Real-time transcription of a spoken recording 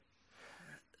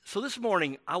So this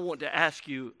morning, I want to ask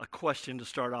you a question to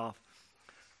start off.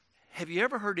 Have you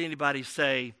ever heard anybody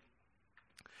say,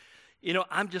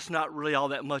 I'm just not really all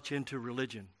that much into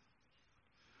religion?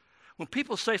 When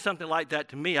people say something like that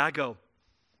to me, I go,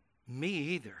 me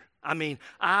either.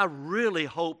 I really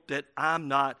hope that I'm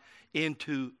not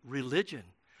into religion.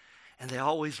 And they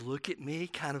always look at me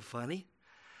kind of funny.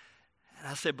 And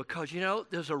I said, because,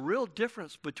 there's a real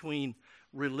difference between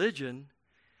religion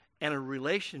and a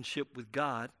relationship with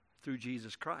God through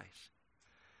Jesus Christ.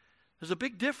 There's a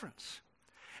big difference.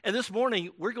 And this morning,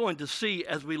 we're going to see,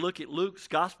 as we look at Luke's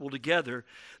gospel together,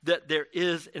 that there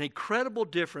is an incredible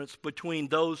difference between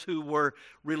those who were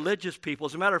religious people.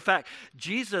 As a matter of fact,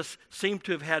 Jesus seemed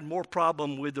to have had more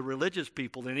problem with the religious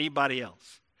people than anybody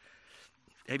else.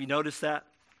 Have you noticed that?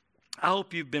 I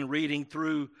hope you've been reading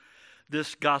through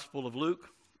this Gospel of Luke.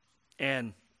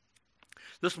 And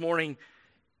this morning,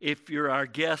 if you're our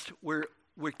guest, we're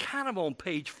kind of on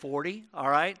page 40, all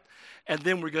right? And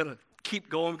then we're going to keep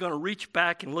going. We're going to reach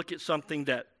back and look at something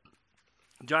that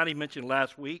Johnny mentioned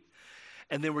last week.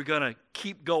 And then we're going to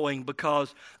keep going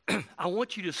because I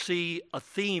want you to see a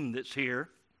theme that's here.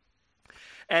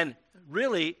 And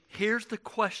really, here's the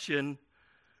question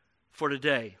for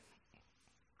today.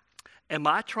 Am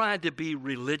I trying to be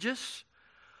religious,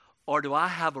 or do I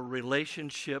have a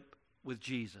relationship with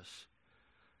Jesus?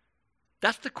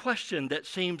 That's the question that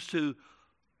seems to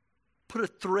put a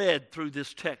thread through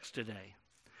this text today.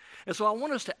 And so I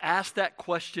want us to ask that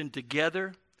question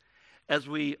together as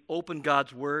we open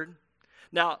God's Word.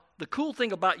 Now, the cool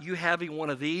thing about you having one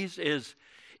of these is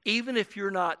even if you're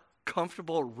not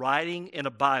comfortable writing in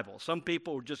a Bible, some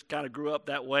people just kind of grew up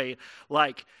that way,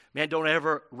 like, man, don't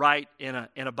ever write in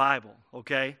a Bible,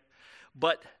 okay?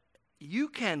 But you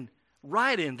can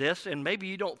write in this, and maybe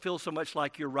you don't feel so much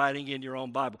like you're writing in your own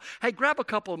Bible. Hey, grab a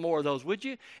couple more of those, would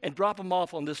you? And drop them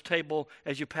off on this table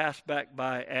as you pass back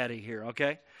by Addie here,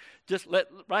 okay? Just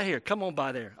right here, come on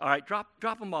by there. All right,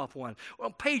 drop them off one. Well,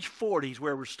 page 40 is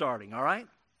where we're starting, all right?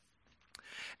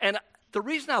 And the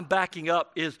reason I'm backing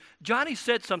up is Johnny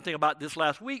said something about this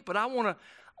last week, but I want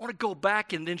to go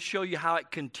back and then show you how it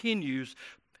continues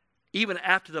even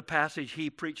after the passage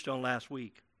he preached on last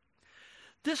week.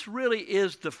 This really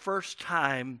is the first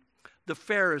time the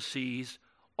Pharisees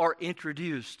are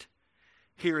introduced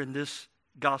here in this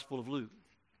Gospel of Luke.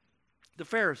 The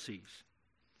Pharisees.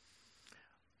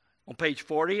 On page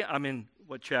 40, I'm in,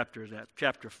 what chapter is that?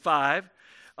 Chapter 5.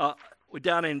 We're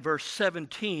down in verse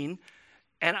 17,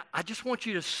 and I just want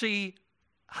you to see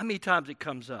how many times it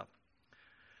comes up.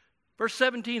 Verse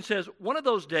 17 says, one of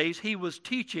those days he was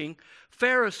teaching,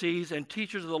 Pharisees and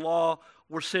teachers of the law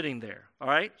were sitting there. All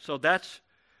right, so that's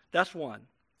one.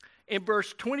 In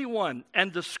verse 21,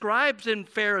 and the scribes and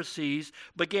Pharisees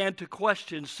began to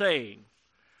question, saying,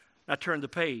 now turn the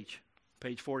page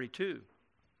 42.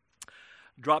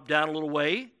 Drop down a little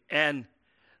way, and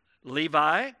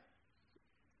Levi,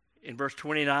 in verse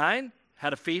 29,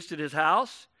 had a feast at his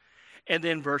house. And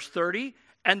then verse 30,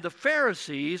 and the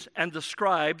Pharisees and the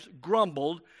scribes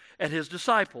grumbled at his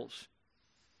disciples.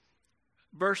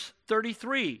 Verse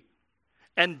 33,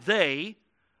 and they,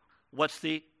 what's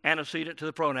the antecedent to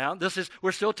the pronoun?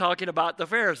 We're still talking about the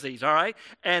Pharisees, all right?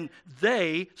 And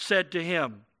they said to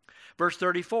him, verse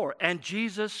 34, and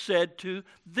Jesus said to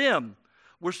them.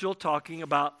 We're still talking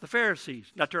about the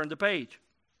Pharisees. Now turn the page.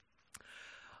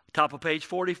 Top of page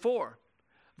 44,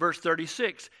 verse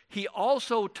 36. He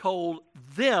also told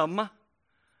them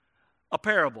a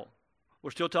parable.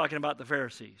 We're still talking about the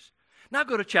Pharisees. Now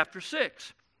go to chapter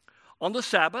 6. On the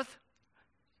Sabbath,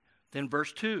 then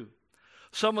verse 2.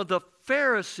 Some of the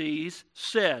Pharisees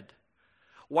said,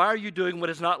 why are you doing what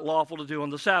is not lawful to do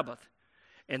on the Sabbath?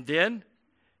 And then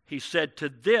he said to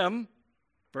them,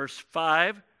 verse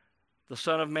 5, the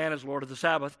Son of Man is Lord of the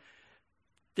Sabbath.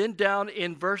 Then down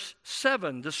in verse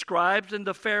 7, the scribes and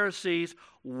the Pharisees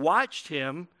watched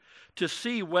him to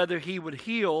see whether he would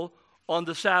heal on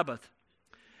the Sabbath.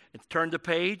 And turn the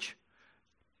page,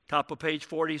 top of page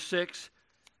 46.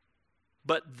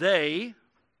 But they,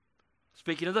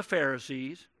 speaking of the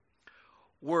Pharisees,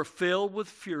 were filled with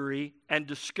fury and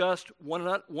discussed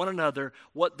one another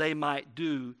what they might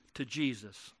do to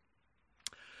Jesus.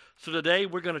 So today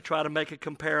we're going to try to make a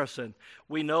comparison.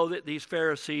 We know that these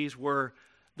Pharisees were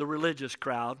the religious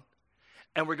crowd,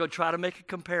 and we're going to try to make a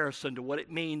comparison to what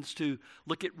it means to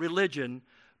look at religion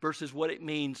versus what it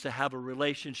means to have a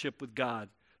relationship with God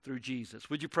through Jesus.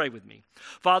 Would you pray with me?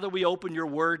 Father, we open your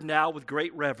word now with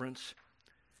great reverence.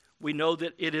 We know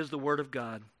that it is the word of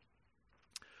God.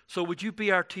 So would you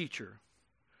be our teacher?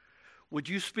 Would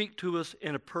you speak to us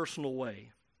in a personal way?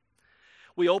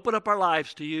 We open up our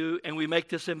lives to you and we make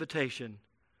this invitation.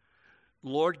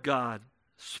 Lord God,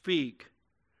 speak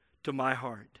to my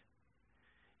heart.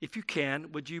 If you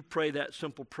can, would you pray that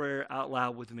simple prayer out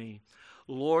loud with me?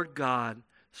 Lord God,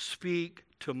 speak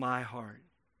to my heart.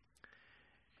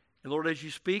 And Lord, as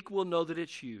you speak, we'll know that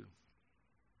it's you.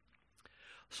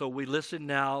 So we listen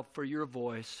now for your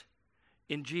voice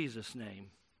in Jesus' name.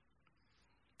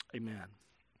 Amen.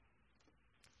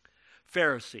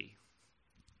 Pharisee.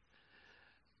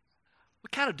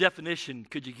 What kind of definition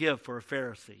could you give for a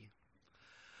Pharisee?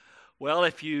 Well,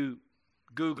 if you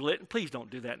Google it, and please don't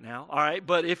do that now, all right?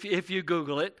 But if you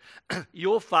Google it,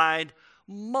 you'll find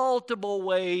multiple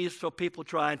ways for people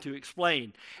trying to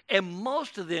explain. And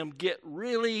most of them get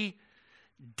really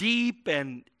deep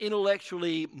and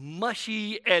intellectually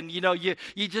mushy, and you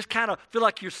just kind of feel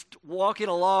like you're walking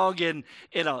along in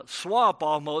a swamp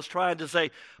almost, trying to say,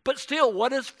 but still, what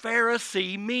does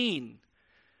Pharisee mean?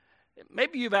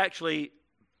 Maybe you've actually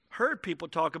heard people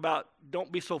talk about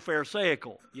don't be so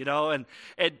pharisaical,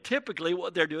 and typically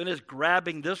what they're doing is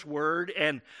grabbing this word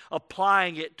and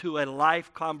applying it to a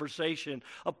life conversation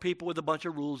of people with a bunch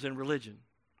of rules in religion.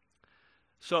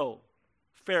 So,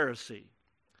 Pharisee.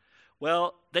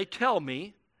 Well, they tell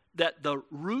me that the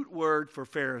root word for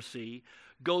Pharisee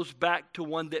goes back to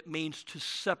one that means to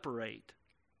separate.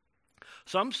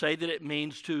 Some say that it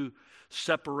means to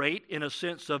separate in a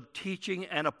sense of teaching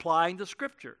and applying the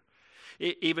Scripture.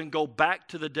 It even go back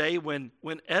to the day when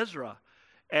Ezra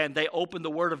and they opened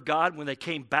the Word of God when they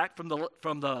came back from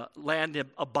the land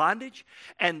of bondage.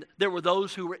 And there were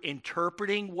those who were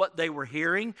interpreting what they were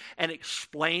hearing and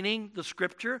explaining the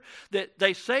Scripture. That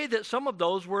they say that some of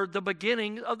those were the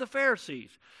beginning of the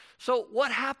Pharisees. So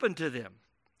what happened to them?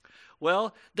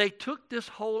 Well, they took this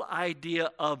whole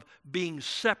idea of being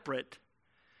separate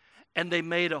and they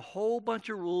made a whole bunch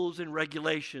of rules and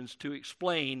regulations to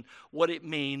explain what it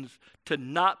means to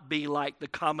not be like the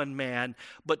common man,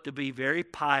 but to be very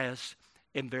pious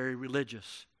and very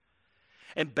religious.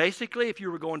 And basically, if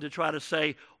you were going to try to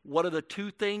say, what are the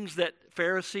two things that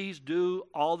Pharisees do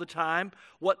all the time?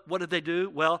 What did they do?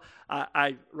 Well,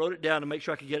 I wrote it down to make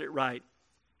sure I could get it right.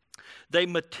 They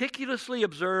meticulously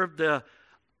observed the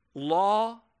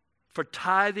law for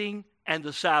tithing and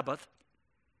the Sabbath.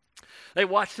 They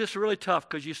watched this really tough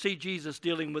because you see Jesus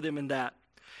dealing with them in that.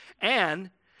 And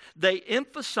they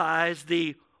emphasize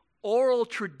the oral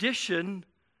tradition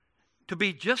to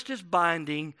be just as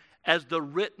binding as the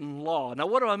written law. Now,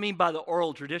 what do I mean by the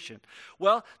oral tradition?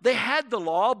 Well, they had the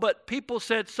law, but people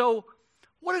said, so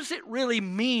what does it really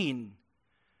mean?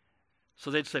 So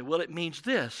they'd say, well, it means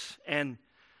this, and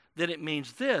then it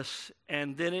means this,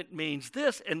 and then it means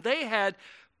this. And they had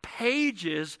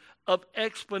pages of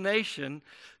explanation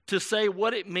to say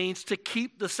what it means to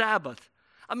keep the Sabbath.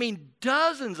 I mean,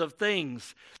 dozens of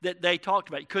things that they talked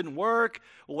about. You couldn't work.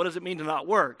 Well, what does it mean to not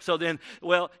work? So then,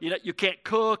 well, you can't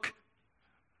cook.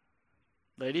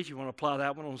 Ladies, you want to apply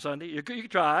that one on Sunday? You can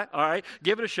try it, all right?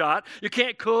 Give it a shot. You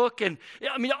can't cook. And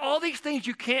I mean, all these things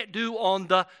you can't do on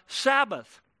the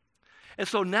Sabbath. And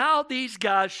so now these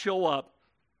guys show up,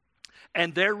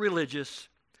 and they're religious,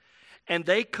 and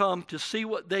they come to see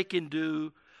what they can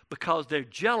do because they're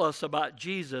jealous about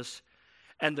Jesus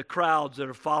and the crowds that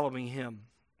are following him.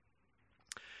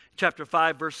 Chapter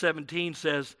 5, verse 17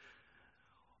 says,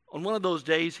 on one of those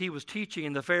days he was teaching,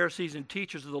 and the Pharisees and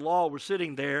teachers of the law were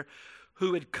sitting there,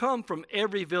 who had come from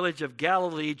every village of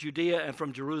Galilee, Judea, and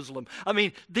from Jerusalem. I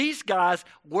mean, these guys,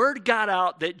 word got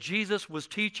out that Jesus was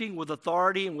teaching with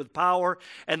authority and with power,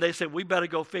 and they said, we better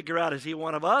go figure out, is he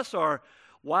one of us, or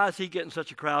why is he getting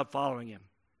such a crowd following him?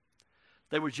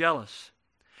 They were jealous.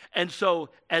 And so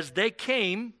as they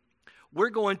came, we're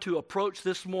going to approach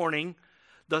this morning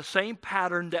the same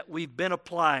pattern that we've been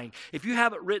applying. If you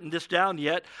haven't written this down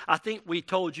yet, I think we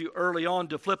told you early on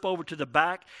to flip over to the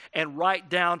back and write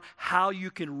down how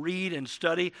you can read and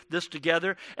study this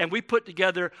together. And we put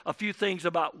together a few things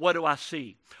about what do I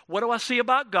see? What do I see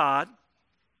about God?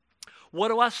 What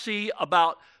do I see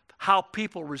about how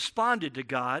people responded to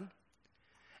God?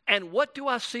 And what do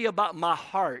I see about my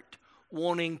heart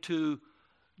wanting to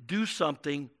do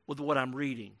something with what I'm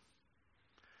reading?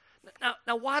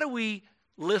 Now, why do we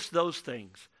list those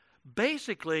things?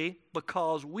 Basically,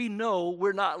 because we know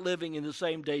we're not living in the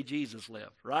same day Jesus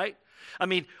lived, right? I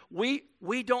mean, we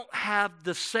don't have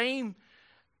the same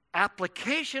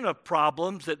application of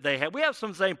problems that they have. We have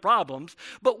some same problems,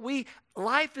 but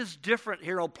life is different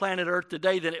here on planet Earth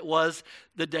today than it was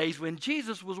the days when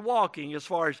Jesus was walking, as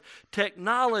far as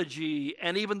technology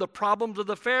and even the problems of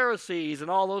the Pharisees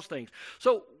and all those things.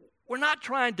 So we're not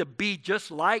trying to be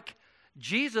just like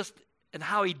Jesus and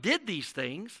how he did these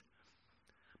things,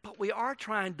 but we are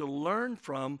trying to learn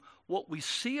from what we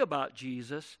see about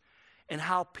Jesus and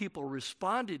how people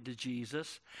responded to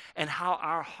Jesus and how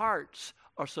our hearts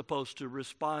are supposed to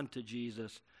respond to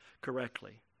Jesus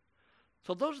correctly.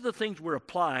 So those are the things we're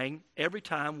applying every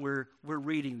time we're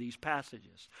reading these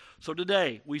passages. So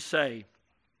today we say,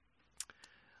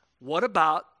 what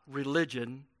about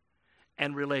religion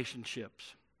and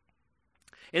relationships?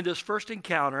 In this first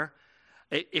encounter,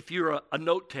 if you're a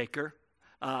note taker,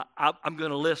 I'm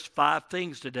going to list 5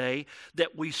 things today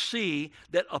that we see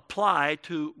that apply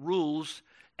to rules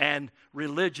and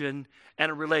religion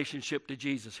and a relationship to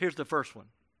Jesus. Here's the first one.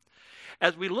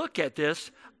 As we look at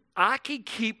this, I can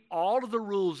keep all of the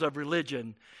rules of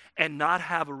religion and not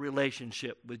have a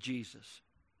relationship with Jesus.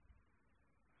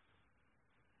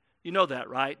 You know that,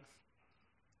 right?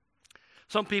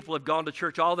 Some people have gone to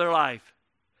church all their life,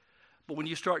 but when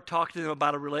you start talking to them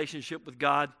about a relationship with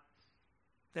God,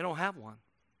 they don't have one.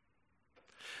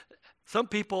 Some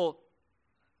people,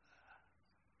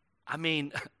 I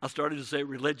started to say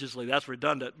religiously, that's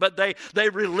redundant, but they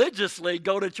religiously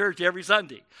go to church every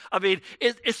Sunday.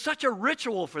 It's such a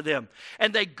ritual for them.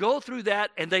 And they go through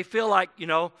that and they feel like,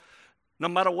 no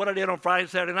matter what I did on Friday and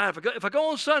Saturday night, if I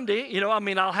go on Sunday,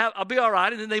 I'll be all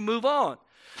right, and then they move on.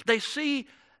 They see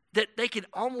that they can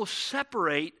almost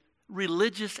separate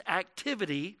religious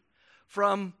activity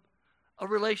from a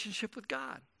relationship with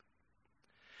God.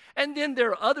 And then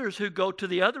there are others who go to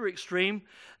the other extreme.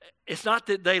 It's not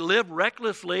that they live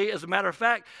recklessly. As a matter of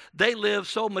fact, they live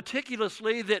so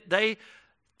meticulously that they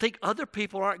think other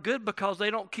people aren't good because they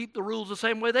don't keep the rules the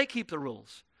same way they keep the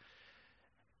rules.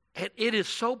 And it is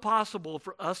so possible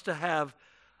for us to have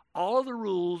all of the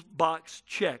rules box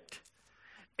checked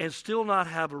and still not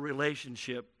have a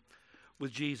relationship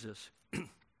with Jesus.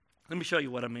 Let me show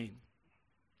you what I mean.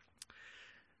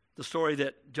 The story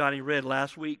that Johnny read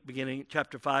last week, beginning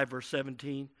chapter 5, verse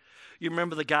 17. You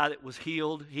remember the guy that was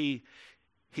healed? He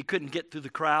couldn't get through the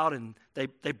crowd, and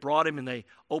they brought him, and they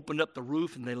opened up the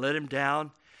roof, and they let him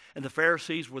down. And the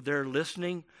Pharisees were there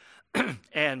listening.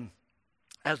 And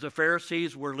as the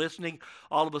Pharisees were listening,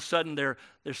 all of a sudden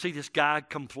they see this guy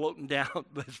come floating down,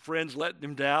 his friends letting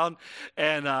him down.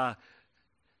 And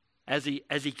as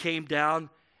he came down,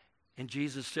 and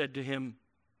Jesus said to him,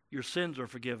 "Your sins are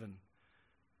forgiven."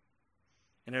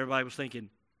 And everybody was thinking,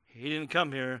 he didn't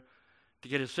come here to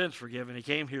get his sins forgiven. He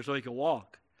came here so he could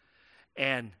walk.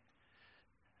 And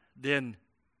then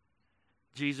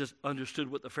Jesus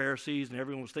understood what the Pharisees and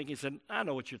everyone was thinking. He said, "I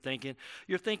know what you're thinking.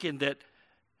 You're thinking that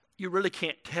you really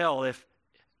can't tell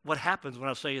what happens when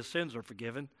I say his sins are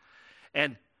forgiven.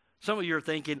 And some of you are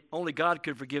thinking only God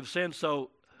could forgive sins,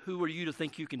 so who are you to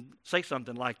think you can say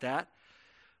something like that?"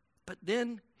 But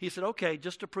then he said, "Okay,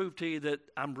 just to prove to you that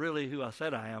I'm really who I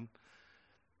said I am,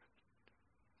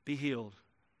 be healed.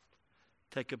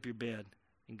 Take up your bed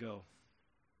and go."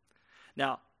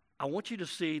 Now, I want you to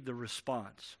see the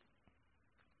response.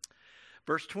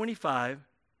 Verse 25,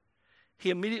 he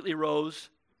immediately rose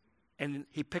and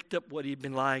he picked up what he'd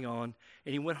been lying on,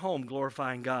 and he went home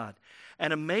glorifying God.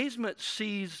 And amazement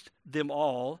seized them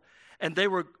all, and they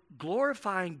were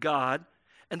glorifying God,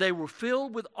 and they were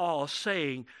filled with awe,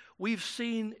 saying, "We've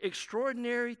seen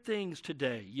extraordinary things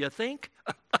today." You think?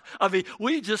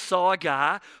 We just saw a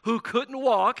guy who couldn't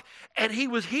walk, and he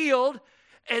was healed,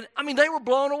 and they were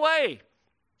blown away,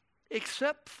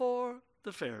 except for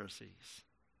the Pharisees.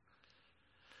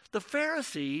 The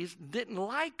Pharisees didn't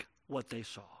like what they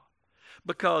saw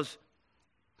because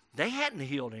they hadn't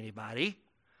healed anybody,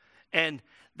 and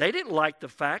they didn't like the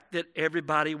fact that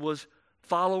everybody was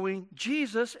following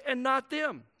Jesus and not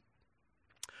them.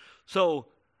 So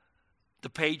the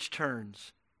page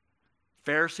turns.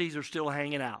 Pharisees are still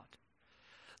hanging out.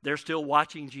 They're still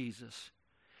watching Jesus.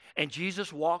 And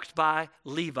Jesus walks by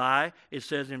Levi, it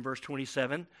says in verse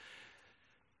 27,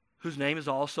 whose name is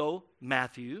also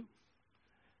Matthew.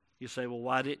 You say, well,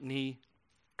 why didn't he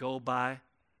go by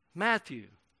Matthew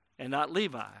and not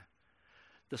Levi?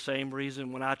 The same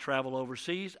reason when I travel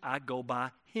overseas, I go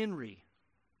by Henry.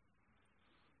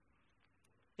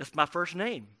 It's my first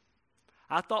name.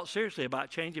 I thought seriously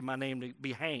about changing my name to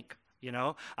be Hank,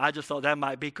 I just thought that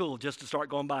might be cool just to start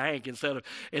going by Hank instead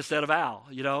of Al,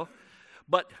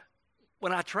 But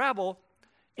when I travel,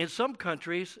 in some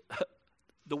countries,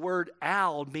 the word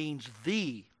Al means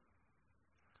the.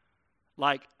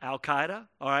 Like Al-Qaeda,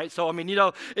 all right? So,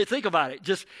 think about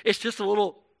it. It's just a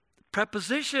little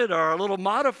preposition or a little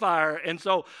modifier. And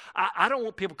so I don't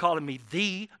want people calling me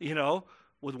the,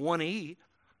 with one E.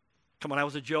 Come on, that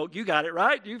was a joke. You got it,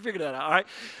 right? You figured that out, all right?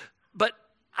 But,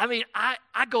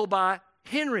 I go by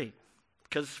Henry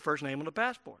because it's the first name on the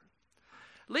passport.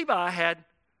 Levi had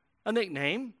a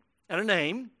nickname and a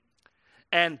name,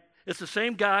 and It's the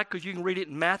same guy, because you can read it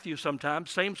in Matthew sometimes,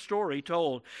 same story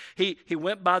told. He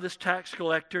went by this tax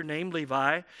collector named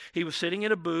Levi. He was sitting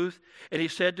in a booth, and he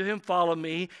said to him, "Follow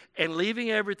me." And leaving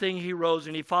everything, he rose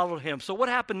and he followed him. So what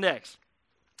happened next?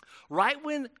 Right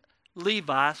when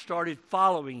Levi started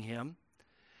following him,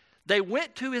 they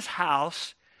went to his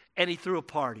house, and he threw a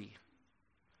party.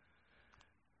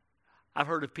 I've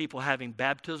heard of people having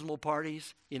baptismal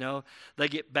parties. You know, they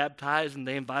get baptized and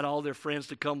they invite all their friends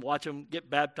to come watch them get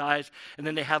baptized, and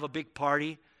then they have a big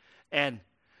party. And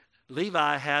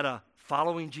Levi had a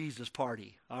following Jesus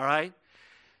party, all right?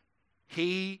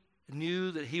 He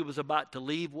knew that he was about to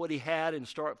leave what he had and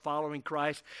start following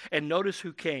Christ. And notice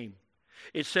who came.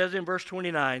 It says in verse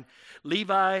 29,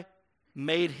 Levi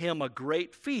made him a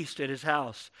great feast at his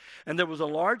house. And there was a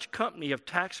large company of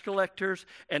tax collectors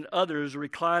and others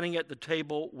reclining at the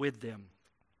table with them.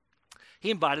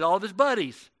 He invited all of his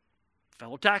buddies,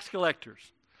 fellow tax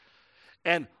collectors.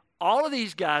 And all of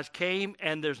these guys came,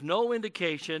 and there's no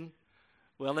indication,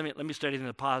 well, let me study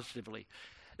them positively.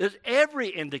 There's every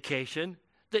indication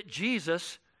that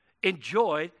Jesus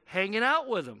enjoyed hanging out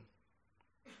with them.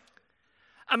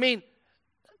 I mean,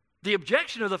 the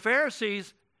objection of the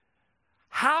Pharisees,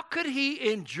 how could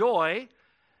he enjoy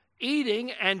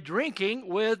eating and drinking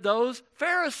with those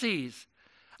Pharisees?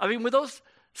 I mean, with those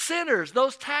sinners,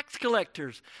 those tax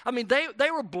collectors. I mean,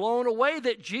 they were blown away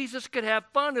that Jesus could have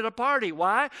fun at a party.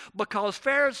 Why? Because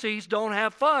Pharisees don't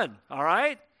have fun, all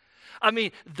right? I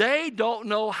mean, they don't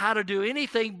know how to do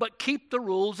anything but keep the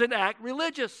rules and act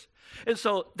religious. And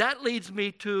so that leads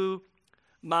me to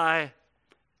my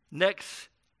next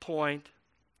point.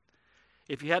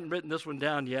 If you hadn't written this one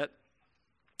down yet,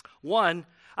 one,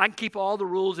 I can keep all the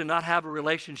rules and not have a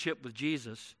relationship with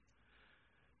Jesus.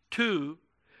 Two,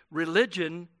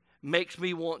 religion makes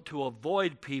me want to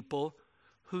avoid people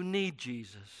who need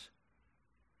Jesus.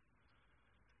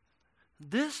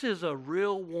 This is a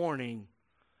real warning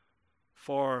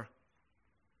for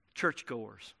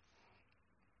churchgoers.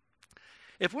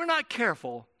 If we're not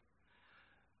careful,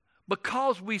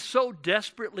 because we so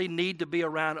desperately need to be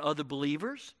around other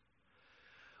believers,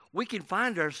 we can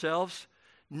find ourselves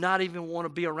not even want to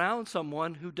be around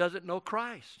someone who doesn't know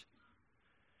Christ.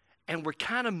 And we're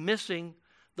kind of missing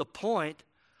the point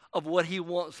of what he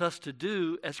wants us to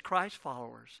do as Christ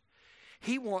followers.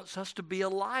 He wants us to be a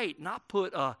light, not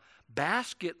put a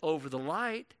basket over the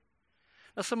light.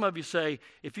 Now, some of you say,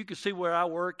 if you could see where I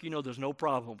work, you know there's no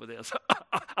problem with this.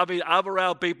 I mean, I'm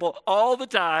around people all the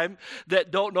time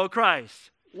that don't know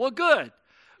Christ. Well, good.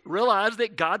 Realize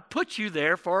that God put you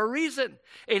there for a reason,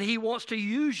 and he wants to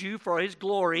use you for his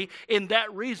glory in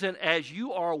that reason, as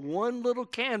you are one little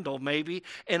candle maybe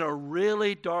in a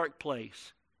really dark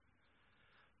place.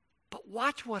 But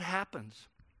watch what happens.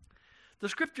 The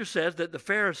scripture says that the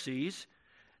Pharisees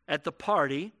at the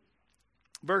party,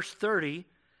 verse 30,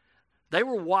 they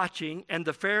were watching, and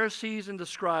the Pharisees and the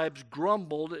scribes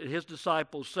grumbled at his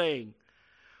disciples, saying,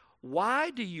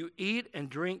 "Why do you eat and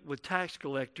drink with tax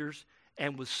collectors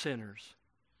and with sinners?"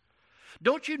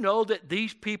 Don't you know that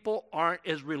these people aren't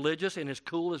as religious and as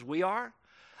cool as we are?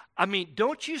 I mean,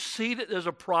 don't you see that there's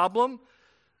a problem?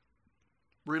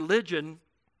 Religion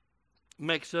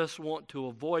makes us want to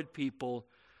avoid people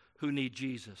who need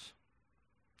Jesus.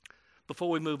 Before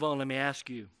we move on, let me ask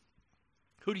you,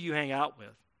 who do you hang out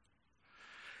with?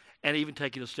 And even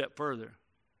take it a step further.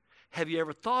 Have you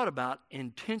ever thought about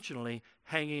intentionally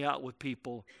hanging out with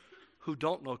people who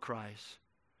don't know Christ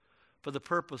for the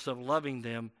purpose of loving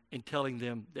them and telling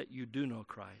them that you do know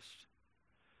Christ?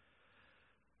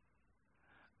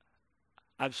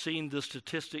 I've seen the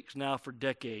statistics now for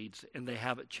decades, and they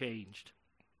haven't changed.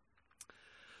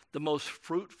 The most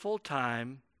fruitful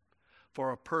time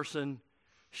for a person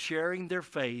sharing their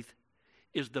faith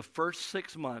is the first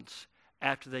 6 months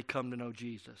after they come to know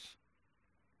Jesus.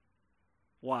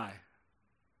 Why?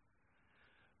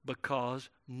 Because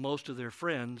most of their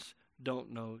friends don't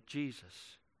know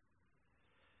Jesus.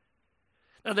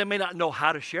 Now, they may not know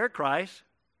how to share Christ,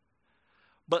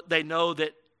 but they know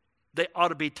that they ought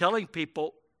to be telling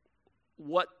people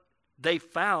what they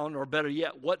found, or better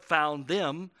yet, what found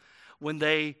them when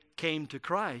they came to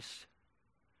Christ.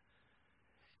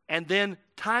 And then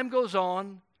time goes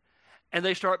on, and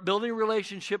they start building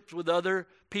relationships with other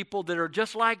people that are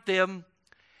just like them,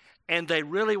 and they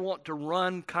really want to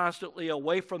run constantly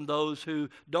away from those who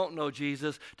don't know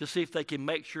Jesus to see if they can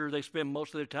make sure they spend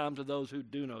most of their time with those who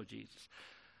do know Jesus.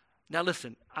 Now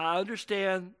listen, I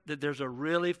understand that there's a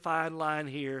really fine line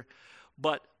here,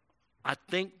 but I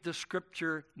think the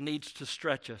scripture needs to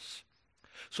stretch us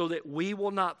so that we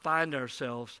will not find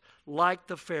ourselves like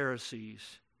the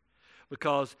Pharisees,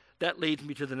 because that leads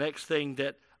me to the next thing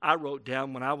that I wrote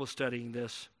down when I was studying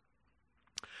this.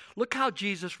 Look how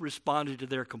Jesus responded to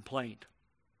their complaint.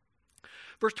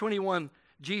 Verse 21,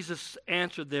 Jesus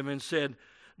answered them and said,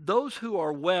 "Those who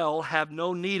are well have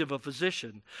no need of a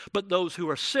physician, but those who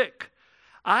are sick.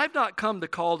 I have not come to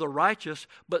call the righteous,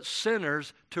 but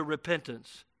sinners to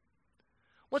repentance."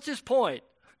 What's his point?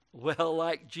 Well,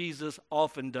 like Jesus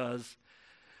often does,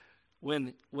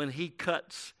 when he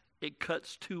cuts, it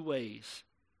cuts two ways.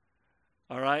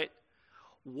 All right?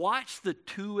 Watch the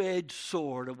two-edged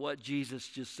sword of what Jesus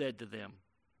just said to them.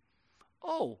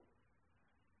 Oh,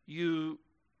 you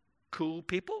cool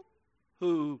people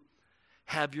who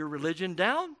have your religion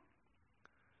down?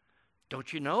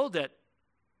 Don't you know that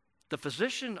the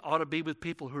physician ought to be with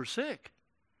people who are sick,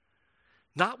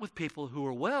 not with people who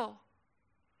are well?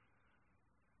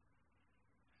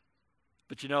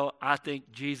 But you know, I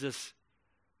think Jesus,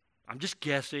 I'm just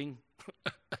guessing,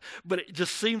 but it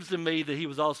just seems to me that he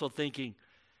was also thinking,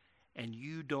 and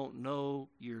you don't know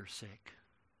you're sick.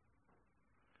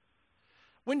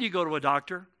 When do you go to a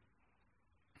doctor?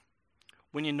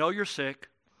 When you know you're sick,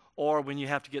 or when you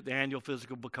have to get the annual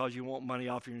physical because you want money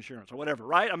off your insurance or whatever,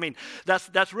 right? I mean,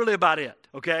 that's really about it,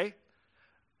 okay?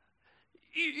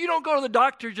 You don't go to the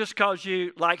doctor just because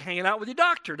you like hanging out with your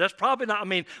doctor. That's probably not, I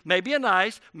mean, maybe a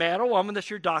nice man or woman that's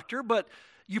your doctor, but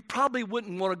you probably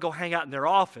wouldn't want to go hang out in their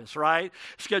office, right?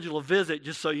 Schedule a visit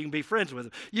just so you can be friends with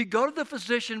them. You go to the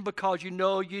physician because you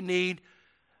know you need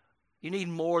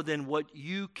more than what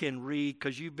you can read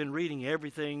because you've been reading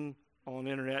everything on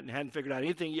the internet and hadn't figured out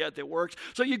anything yet that works.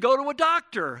 So you go to a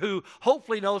doctor who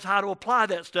hopefully knows how to apply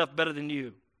that stuff better than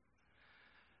you.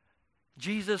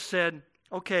 Jesus said,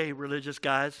 okay, religious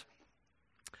guys,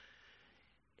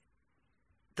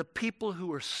 the people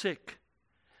who are sick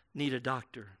need a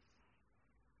doctor.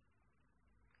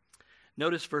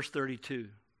 Notice verse 32.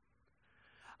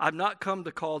 I've not come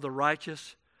to call the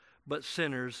righteous, but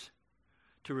sinners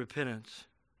to repentance.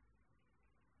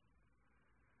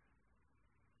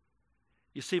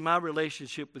 You see, my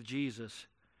relationship with Jesus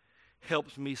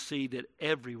helps me see that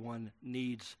everyone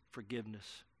needs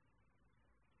forgiveness.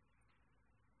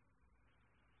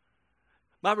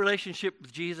 My relationship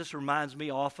with Jesus reminds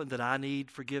me often that I need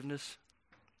forgiveness.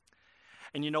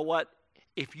 And you know what?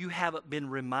 If you haven't been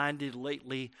reminded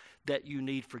lately that you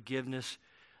need forgiveness,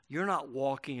 you're not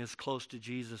walking as close to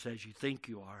Jesus as you think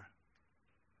you are.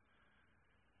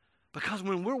 Because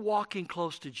when we're walking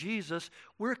close to Jesus,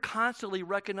 we're constantly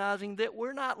recognizing that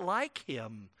we're not like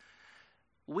him.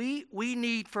 We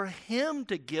need for him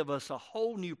to give us a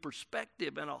whole new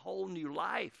perspective and a whole new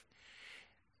life.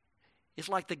 It's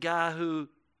like the guy who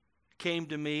came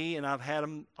to me, and I've had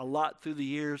him a lot through the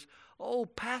years. Oh,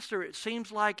 Pastor, it seems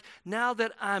like now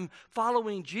that I'm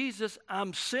following Jesus,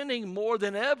 I'm sinning more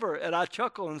than ever. And I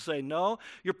chuckle and say, no,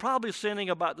 you're probably sinning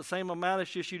about the same amount.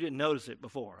 It's just you didn't notice it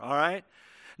before, all right?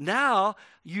 Now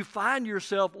you find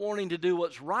yourself wanting to do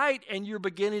what's right, and you're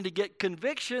beginning to get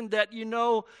conviction that you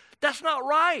know that's not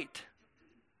right.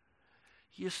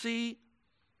 You see,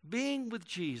 being with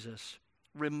Jesus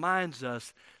reminds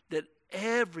us that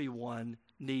everyone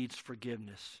needs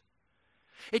forgiveness.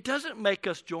 It doesn't make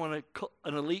us join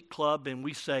an elite club and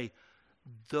we say,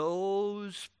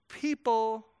 those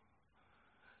people.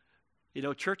 You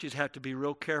know, churches have to be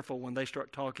real careful when they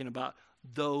start talking about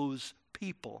those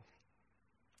people.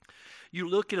 You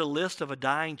look at a list of a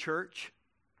dying church,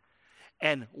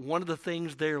 and one of the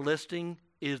things they're listing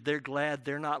is they're glad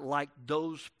they're not like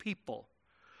those people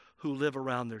who live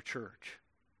around their church.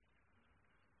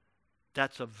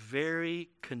 That's a very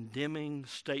condemning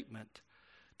statement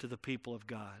to the people of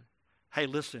God. Hey,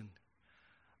 listen,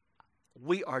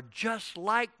 we are just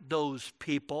like those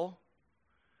people,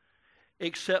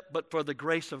 except but for the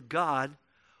grace of God,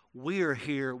 we are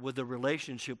here with a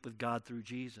relationship with God through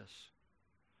Jesus.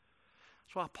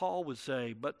 That's why Paul would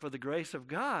say, but for the grace of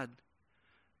God,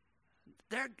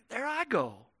 there I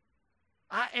go.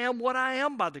 I am what I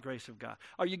am by the grace of God.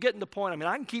 Are you getting the point? I mean,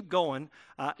 I can keep going.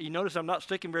 You notice I'm not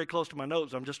sticking very close to my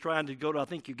notes. I'm just trying to go to, I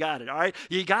think you got it. All right?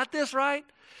 You got this, right?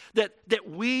 That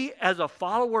we, as a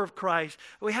follower of Christ,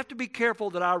 we have to be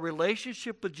careful that our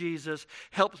relationship with Jesus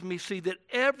helps me see that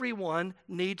everyone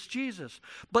needs Jesus.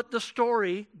 But the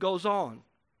story goes on.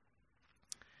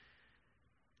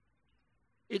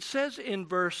 It says in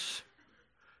verse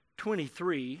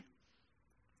 23, is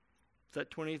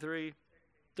that 23?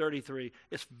 33.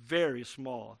 It's very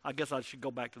small. I guess I should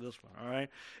go back to this one, all right?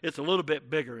 It's a little bit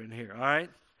bigger in here, all right?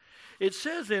 It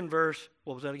says in verse,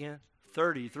 what was that again?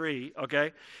 33,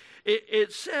 okay?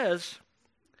 It says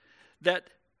that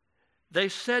they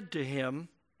said to him,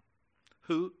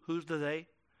 who's the they?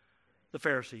 The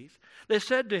Pharisees. They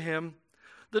said to him,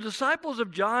 The disciples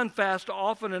of John fast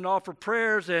often and offer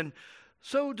prayers, and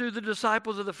so do the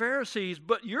disciples of the Pharisees,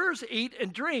 but yours eat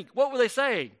and drink. What were they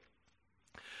saying?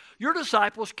 Your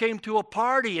disciples came to a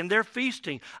party and they're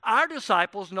feasting. Our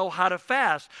disciples know how to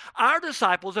fast. Our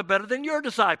disciples are better than your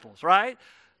disciples, right?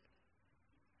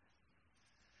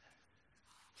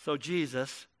 So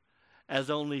Jesus, as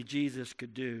only Jesus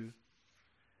could do,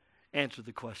 answered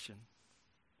the question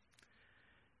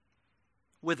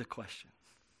with a question.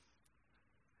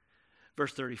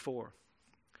 Verse 34.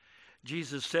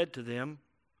 Jesus said to them,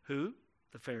 who?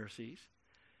 The Pharisees.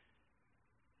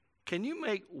 Can you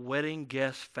make wedding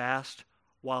guests fast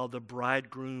while the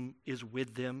bridegroom is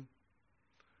with them?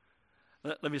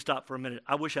 Let me stop for a minute.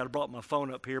 I wish I'd have brought my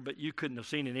phone up here, but you couldn't have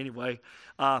seen it anyway.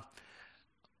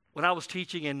 When I was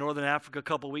teaching in Northern Africa a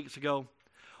couple weeks ago,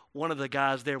 one of the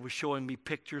guys there was showing me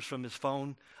pictures from his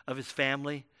phone of his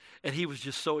family. And he was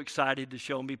just so excited to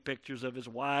show me pictures of his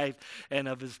wife and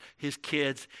of his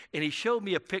kids. And he showed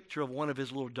me a picture of one of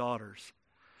his little daughters.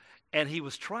 And he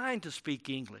was trying to speak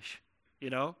English, you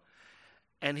know.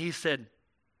 And he said,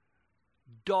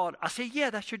 daughter. I said, yeah,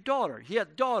 that's your daughter. Yeah,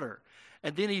 daughter.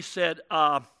 And then he said,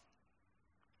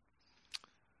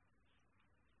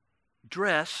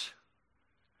 dress.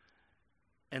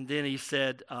 And then he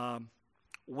said,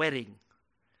 wedding.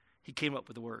 He came up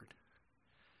with the word.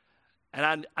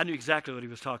 And I knew exactly what he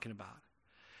was talking about.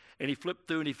 And he flipped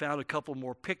through and he found a couple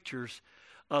more pictures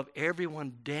of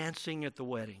everyone dancing at the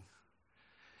wedding.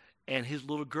 And his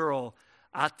little girl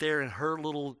out there in her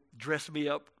little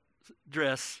dress-me-up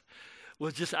dress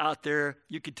was just out there.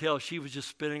 You could tell she was just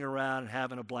spinning around and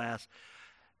having a blast.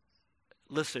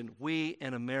 Listen, we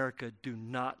in America do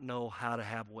not know how to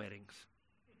have weddings.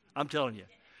 I'm telling you.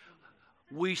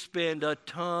 We spend a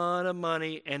ton of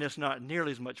money, and it's not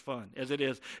nearly as much fun as it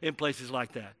is in places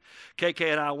like that.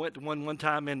 KK and I went to one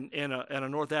time in a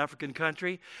North African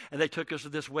country, and they took us to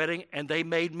this wedding, and they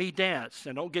made me dance.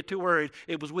 And don't get too worried.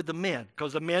 It was with the men,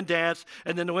 because the men dance,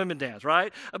 and then the women dance,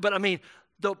 right? But, I mean,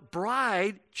 the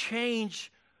bride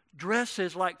changed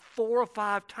dresses like 4 or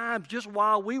 5 times just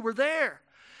while we were there.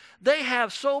 They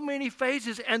have so many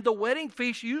phases, and the wedding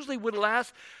feast usually would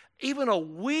last even a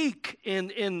week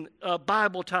in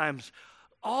Bible times,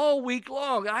 all week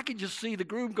long. I could just see the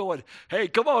groom going, hey,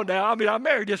 come on now. I mean, I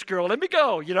married this girl. Let me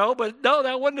go, you know. But no,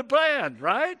 that wasn't the plan,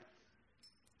 right?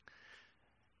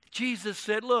 Jesus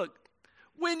said, look,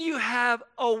 when you have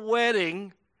a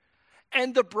wedding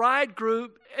and the bride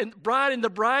and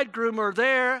the bridegroom are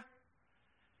there,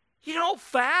 you don't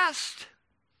fast.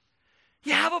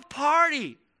 You have a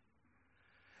party.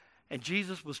 And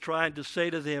Jesus was trying to say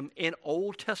to them in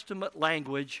Old Testament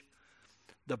language,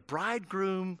 the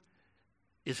bridegroom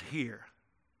is here.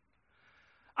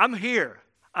 I'm here.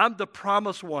 I'm the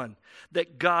promised one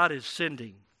that God is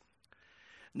sending.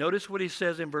 Notice what he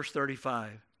says in verse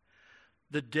 35.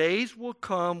 The days will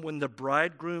come when the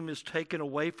bridegroom is taken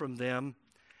away from them,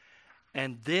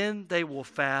 and then they will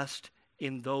fast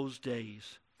in those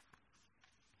days.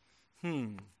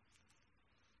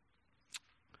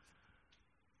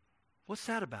 What's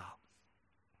that about?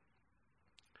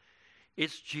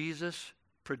 It's Jesus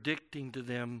predicting to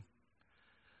them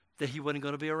that he wasn't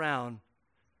going to be around,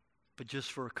 but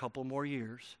just for a couple more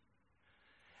years.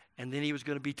 And then he was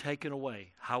going to be taken away.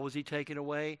 How was he taken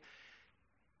away?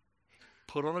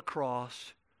 Put on a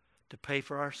cross to pay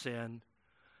for our sin,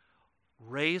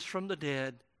 raised from the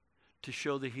dead to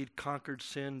show that he'd conquered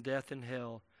sin, death, and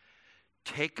hell,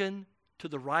 taken to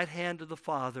the right hand of the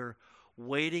Father,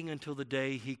 waiting until the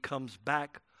day he comes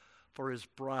back for his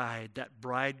bride. That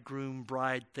bridegroom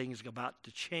bride thing's about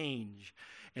to change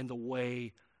in the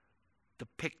way the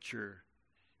picture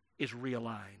is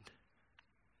realigned.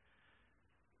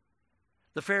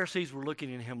 The Pharisees were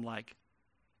looking at him like,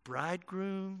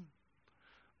 bridegroom,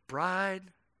 bride,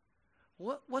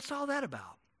 what's all that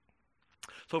about?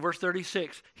 So verse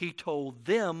 36, he told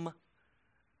them,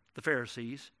 the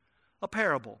Pharisees, a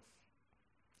parable.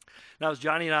 Now, as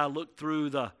Johnny and I looked through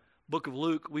the book of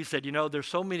Luke, we said, you know, there's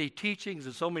so many teachings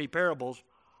and so many parables,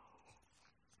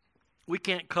 we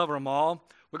can't cover them all.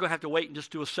 We're going to have to wait and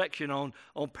just do a section on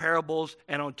parables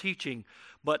and on teaching.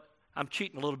 But I'm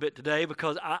cheating a little bit today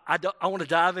because I want to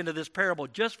dive into this parable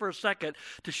just for a second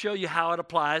to show you how it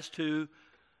applies to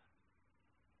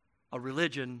a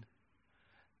religion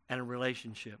and a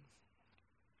relationship.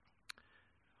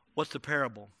 What's the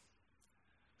parable?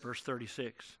 Verse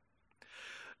 36.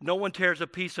 No one tears a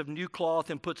piece of new cloth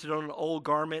and puts it on an old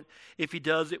garment. If he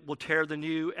does, it will tear the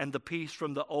new, and the piece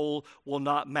from the old will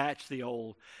not match the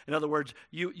old. In other words,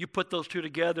 you put those two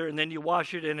together, and then you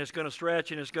wash it, and it's going to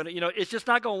stretch, and it's going to, it's just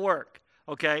not going to work,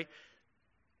 okay?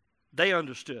 They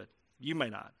understood. You may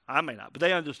not. I may not. But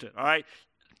they understood, all right?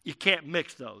 You can't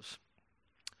mix those.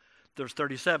 There's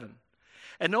 37.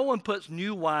 And no one puts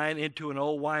new wine into an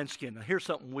old wineskin. Now, here's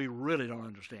something we really don't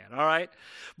understand, all right?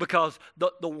 Because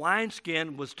the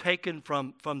wineskin was taken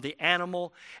from the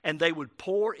animal, and they would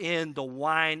pour in the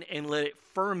wine and let it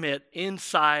ferment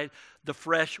inside the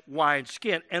fresh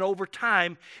wineskin. And over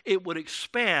time, it would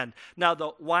expand. Now,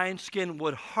 the wineskin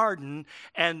would harden,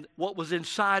 and what was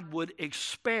inside would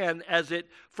expand as it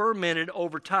fermented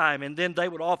over time. And then they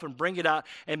would often bring it out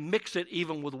and mix it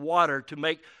even with water to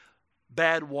make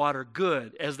bad water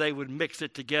good. As they would mix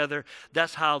it together,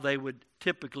 that's how they would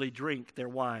typically drink their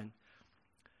wine.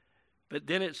 But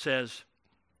then it says,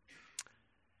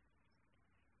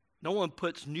 no one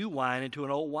puts new wine into an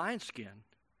old wineskin.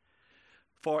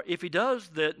 For if he does,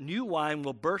 the new wine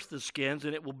will burst the skins,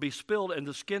 and it will be spilled, and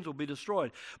the skins will be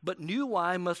destroyed. But new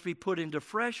wine must be put into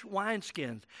fresh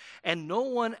wineskins. And no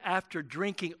one, after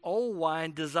drinking old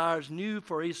wine, desires new,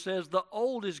 for he says the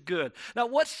old is good. Now,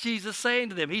 what's Jesus saying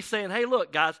to them? He's saying, hey,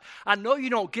 look, guys, I know you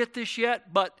don't get this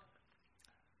yet, but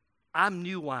I'm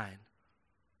new wine.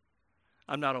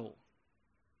 I'm not old.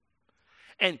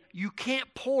 And you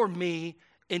can't pour me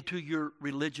into your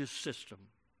religious system.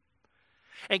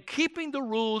 And keeping the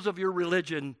rules of your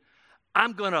religion,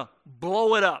 I'm going to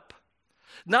blow it up.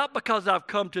 Not because I've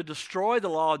come to destroy the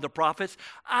law and the prophets.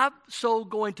 I'm so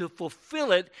going to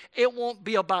fulfill it. It won't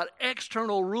be about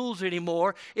external rules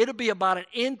anymore. It'll be about an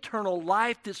internal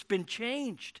life that's been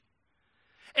changed.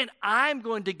 And I'm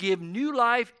going to give new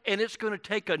life, and it's going to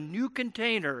take a new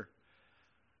container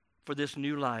for this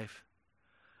new life.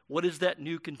 What is that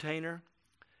new container?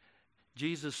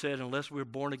 Jesus said, unless we're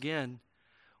born again,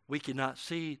 we cannot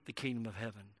see the kingdom of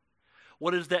heaven.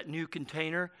 What is that new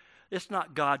container? It's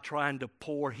not God trying to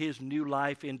pour his new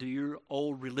life into your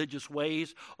old religious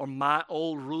ways or my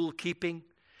old rule keeping.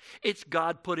 It's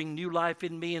God putting new life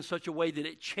in me in such a way that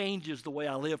it changes the way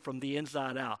I live from the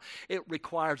inside out. It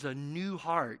requires a new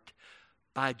heart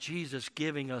by Jesus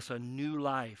giving us a new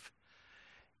life.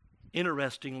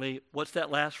 Interestingly, what's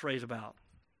that last phrase about?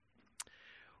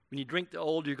 When you drink the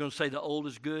old, you're going to say the old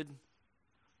is good.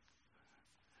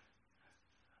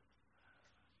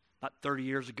 About 30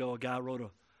 years ago, a guy wrote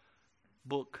a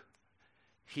book.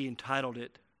 He entitled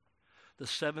it, The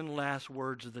 7 Last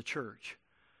Words of the Church.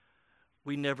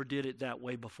 We never did it that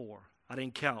way before. I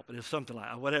didn't count, but it's something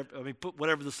like whatever. Put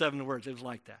whatever the 7 words, it was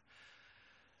like that.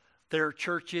 There are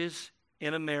churches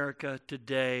in America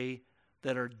today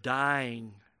that are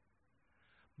dying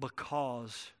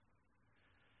because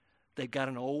they've got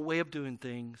an old way of doing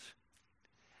things.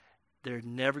 They're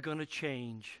never going to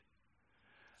change.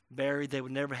 Barry, they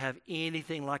would never have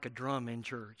anything like a drum in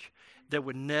church. There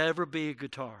would never be a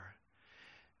guitar.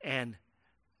 And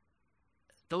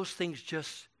those things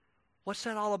just, what's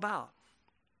that all about?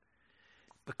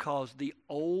 Because the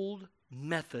old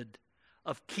method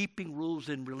of keeping rules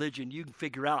in religion, you can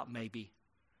figure out maybe.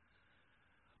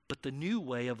 But the new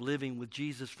way of living with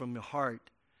Jesus from your heart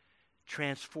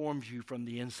transforms you from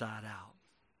the inside out.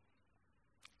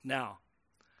 Now,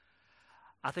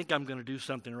 I think I'm going to do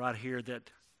something right here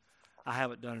that I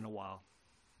haven't done in a while.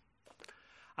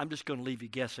 I'm just going to leave you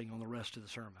guessing on the rest of the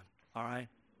sermon, all right?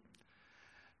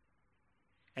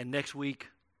 And next week,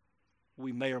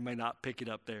 we may or may not pick it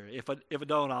up there. If I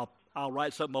don't, I'll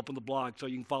write something up on the blog so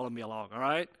you can follow me along, all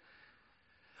right?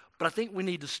 But I think we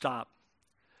need to stop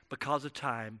because of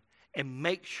time and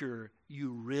make sure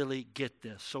you really get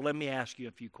this. So let me ask you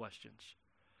a few questions.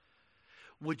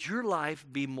 Would your life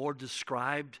be more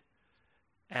described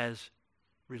as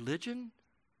religion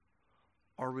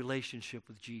or relationship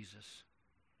with Jesus?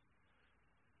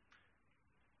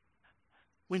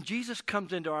 When Jesus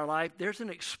comes into our life, there's an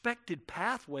expected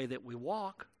pathway that we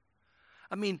walk.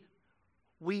 I mean,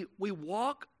 we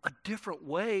walk a different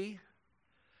way,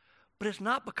 but it's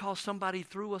not because somebody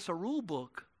threw us a rule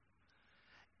book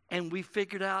and we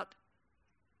figured out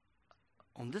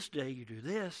on this day you do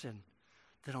this and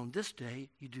then on this day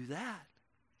you do that.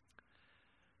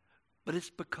 But it's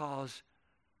because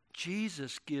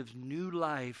Jesus gives new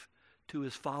life to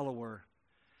his follower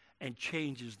and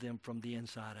changes them from the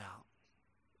inside out.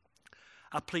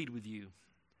 I plead with you,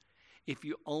 if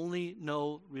you only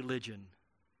know religion,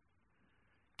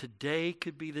 today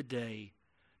could be the day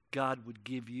God would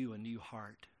give you a new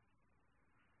heart.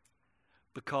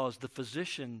 Because the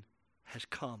physician has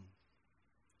come.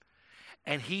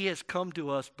 And he has come to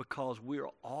us because we're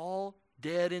all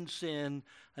dead in sin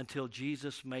until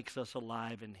Jesus makes us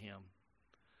alive in him.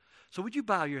 So would you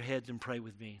bow your heads and pray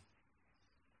with me?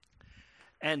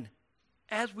 And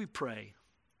as we pray,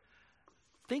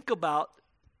 think about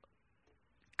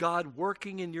God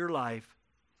working in your life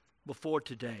before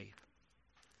today.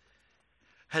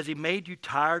 Has He made you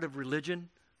tired of religion?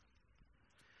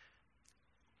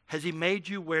 Has He made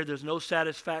you where there's no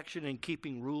satisfaction in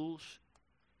keeping rules?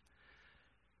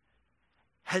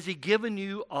 Has He given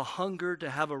you a hunger to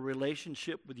have a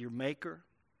relationship with your Maker?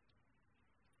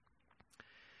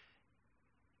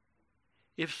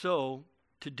 If so,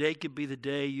 today could be the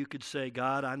day you could say,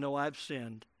 God, I know I've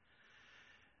sinned,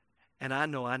 and I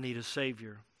know I need a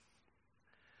Savior.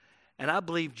 And I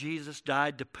believe Jesus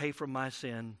died to pay for my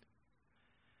sin.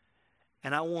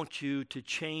 And I want you to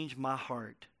change my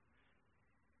heart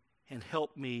and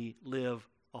help me live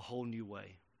a whole new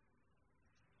way.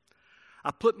 I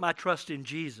put my trust in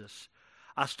Jesus.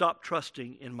 I stopped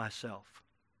trusting in myself.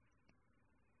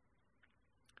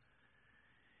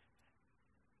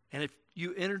 And if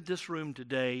you entered this room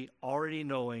today already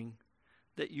knowing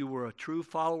that you were a true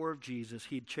follower of Jesus,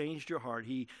 He'd changed your heart,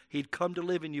 He'd come to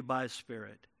live in you by His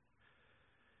Spirit,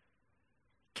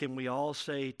 can we all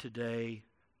say today,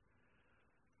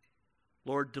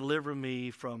 Lord, deliver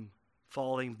me from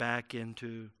falling back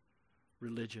into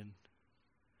religion.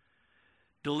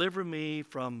 Deliver me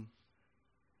from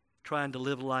trying to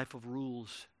live a life of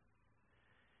rules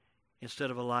instead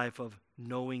of a life of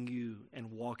knowing You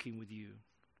and walking with You.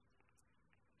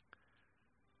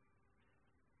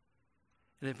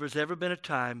 And if there's ever been a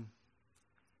time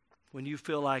when you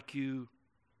feel like you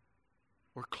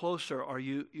were closer or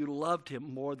you loved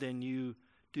Him more than you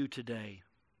do today,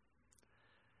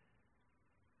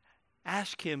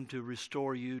 ask Him to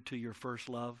restore you to your first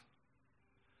love,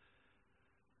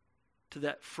 to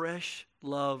that fresh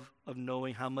love of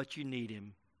knowing how much you need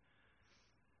Him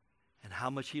and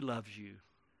how much He loves you.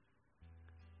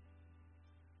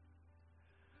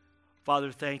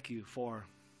 Father, thank You for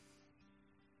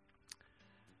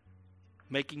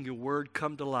making Your word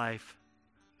come to life.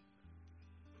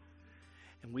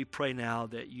 And we pray now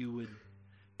that You would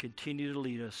continue to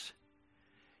lead us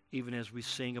even as we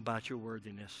sing about Your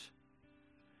worthiness.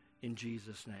 In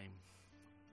Jesus' name.